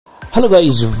Hello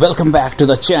guys, welcome back to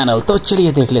the channel. तो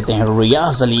चलिए देख लेते हैं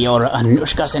रियाज अली और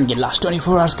अनुष्का सेन के लास्ट 24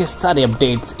 आवर्स के सारे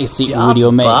अपडेट्स इसी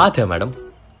वीडियो में। बात है मैडम,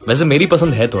 वैसे मेरी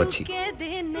पसंद है तो अच्छी।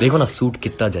 देखो ना सूट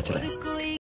कितना जच रहा है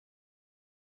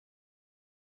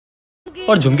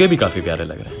और झुमके भी काफी प्यारे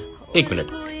लग रहे हैं। एक मिनट,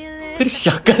 फिर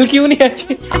शक्ल क्यों नहीं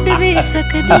अच्छी?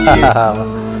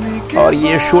 और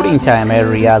ये शूटिंग टाइम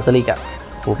है रियाज अली का।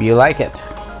 Hope you like it.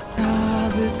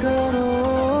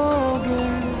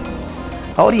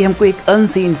 और ये हमको एक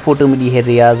अनसीन फोटो मिली है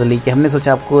रियाज अली की, हमने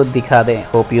सोचा आपको दिखा दें।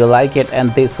 Hope you like it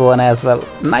and this one as well.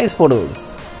 Nice photos.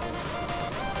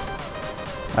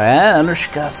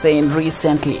 Anushka Sen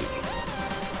recently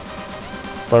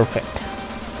perfect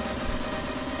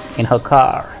in her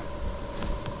car.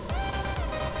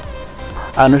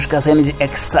 Anushka Sen is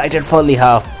excited for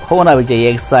लिहाफ। होना भी चाहिए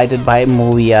एक्साइटेड भाई,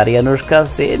 मूवी आ रही है अनुष्का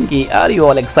सेन की। Are you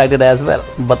all excited as well?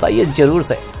 बताइए जरूर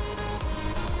से।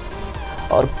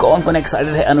 और कौन कौन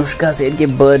एक्साइटेड है अनुष्का सेन के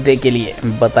बर्थडे के लिए,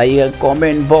 बताइएगा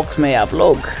कमेंट बॉक्स में आप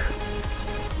लोग।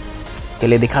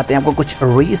 चलिए दिखाते हैं आपको कुछ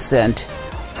रीसेंट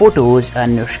फोटोज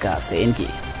अनुष्का सेन की।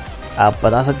 आप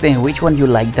बता सकते हैं which one you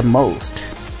like the most.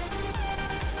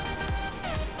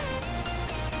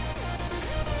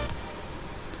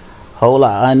 Hola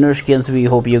Anushkans, we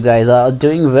hope you guys are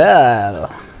doing well.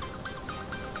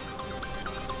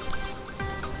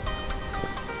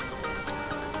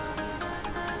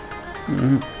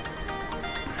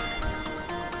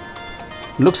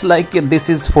 Looks like this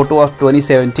is photo of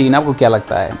 2017. आपको क्या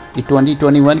लगता है कि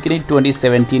 2021 की नहीं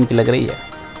 2017 की लग रही है?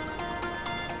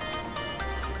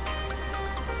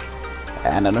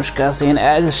 And Anushka Sen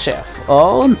as a chef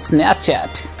on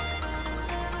Snapchat.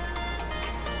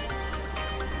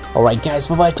 Alright guys,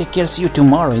 bye bye, take care, see you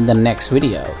tomorrow in the next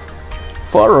video.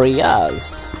 For Riyaz.